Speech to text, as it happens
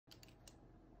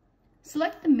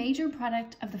Select the major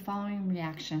product of the following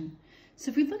reaction.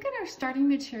 So if we look at our starting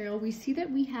material, we see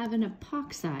that we have an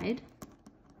epoxide.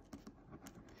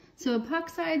 So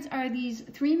epoxides are these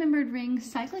three-membered ring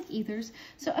cyclic ethers.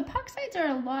 So epoxides are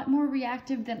a lot more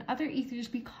reactive than other ethers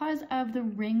because of the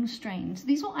ring strains.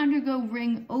 These will undergo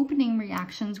ring opening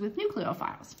reactions with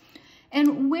nucleophiles.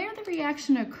 And where the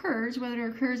reaction occurs, whether it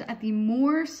occurs at the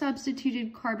more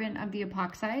substituted carbon of the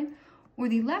epoxide or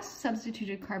the less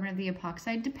substituted carbon of the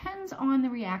epoxide, depends on the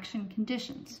reaction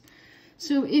conditions.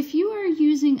 So if you are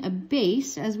using a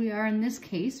base, as we are in this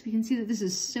case, we can see that this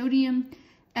is sodium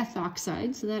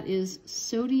ethoxide, so that is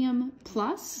sodium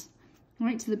plus,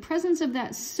 right? So the presence of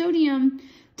that sodium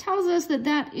tells us that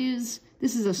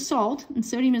this is a salt, and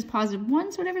sodium is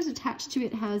 +1, so whatever's attached to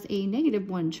it has a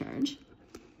 -1 charge.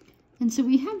 And so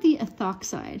we have the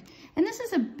ethoxide, and this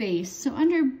is a base. So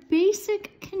under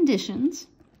basic conditions,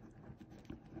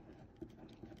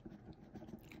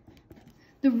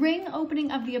 the ring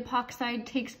opening of the epoxide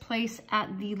takes place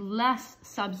at the less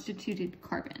substituted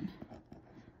carbon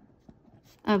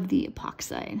of the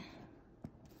epoxide.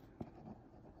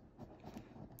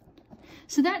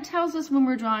 So that tells us when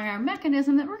we're drawing our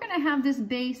mechanism that we're going to have this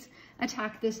base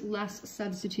attack this less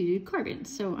substituted carbon.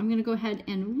 So I'm going to go ahead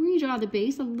and redraw the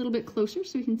base a little bit closer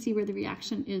so we can see where the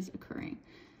reaction is occurring.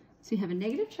 So you have a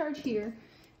negative charge here,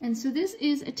 and so this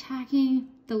is attacking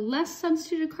the less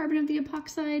substituted carbon of the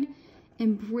epoxide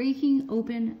and breaking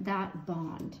open that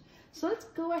bond. So let's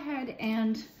go ahead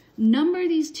and number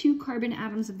these two carbon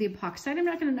atoms of the epoxide. I'm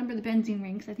not going to number the benzene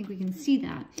ring because I think we can see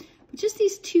that. But just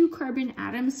these two carbon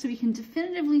atoms so we can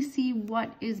definitively see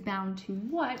what is bound to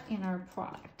what in our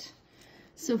product.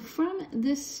 So from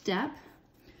this step,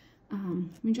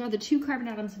 we draw the two carbon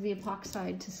atoms of the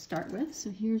epoxide to start with. So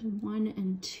here's 1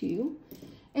 and 2.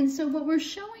 And so what we're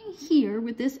showing here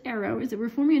with this arrow is that we're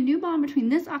forming a new bond between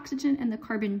this oxygen and the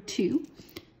carbon 2.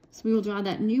 So we will draw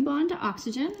that new bond to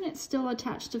oxygen, and it's still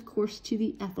attached, of course, to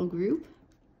the ethyl group.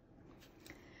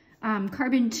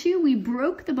 Carbon 2, we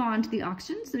broke the bond to the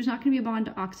oxygen, so there's not going to be a bond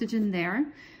to oxygen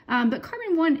there. But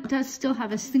carbon 1 does still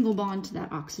have a single bond to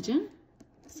that oxygen.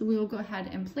 So we will go ahead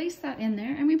and place that in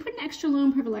there, and we put an extra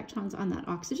lone pair of electrons on that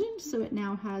oxygen, so it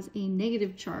now has a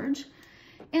negative charge.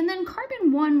 And then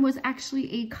carbon 1 was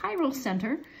actually a chiral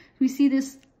center. We see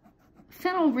this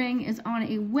phenyl ring is on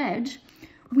a wedge.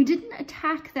 We didn't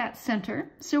attack that center,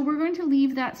 so we're going to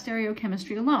leave that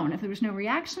stereochemistry alone. If there was no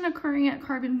reaction occurring at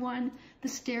carbon 1, the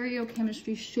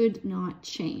stereochemistry should not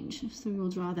change. So we'll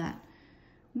draw that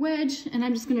wedge, and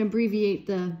I'm just going to abbreviate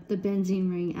the benzene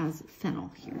ring as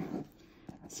phenyl here.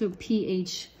 So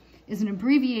PH is an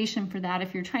abbreviation for that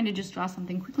if you're trying to just draw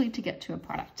something quickly to get to a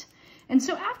product. And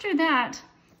so after that,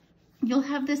 you'll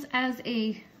have this as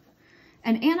an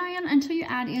anion until you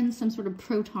add in some sort of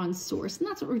proton source. And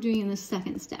that's what we're doing in the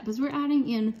second step, is we're adding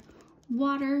in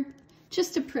water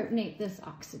just to protonate this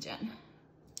oxygen.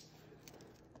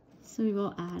 So we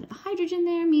will add a hydrogen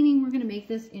there, meaning we're going to make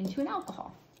this into an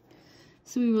alcohol.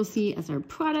 So we will see as our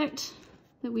product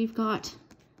that we've got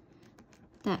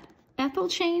that ethyl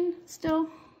chain still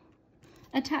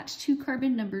attached to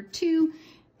carbon number 2.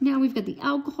 Now we've got the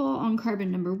alcohol on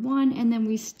carbon number 1, and then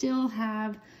we still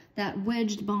have that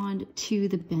wedged bond to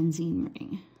the benzene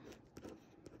ring.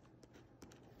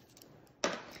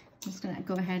 I'm just going to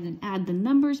go ahead and add the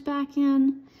numbers back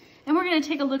in. And we're going to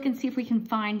take a look and see if we can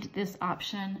find this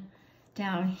option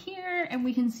down here. And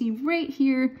we can see right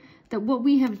here that what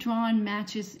we have drawn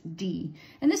matches D.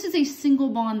 And this is a single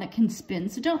bond that can spin.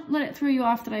 So don't let it throw you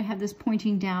off that I have this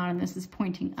pointing down and this is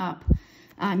pointing up.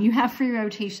 You have free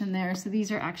rotation there, so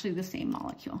these are actually the same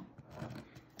molecule.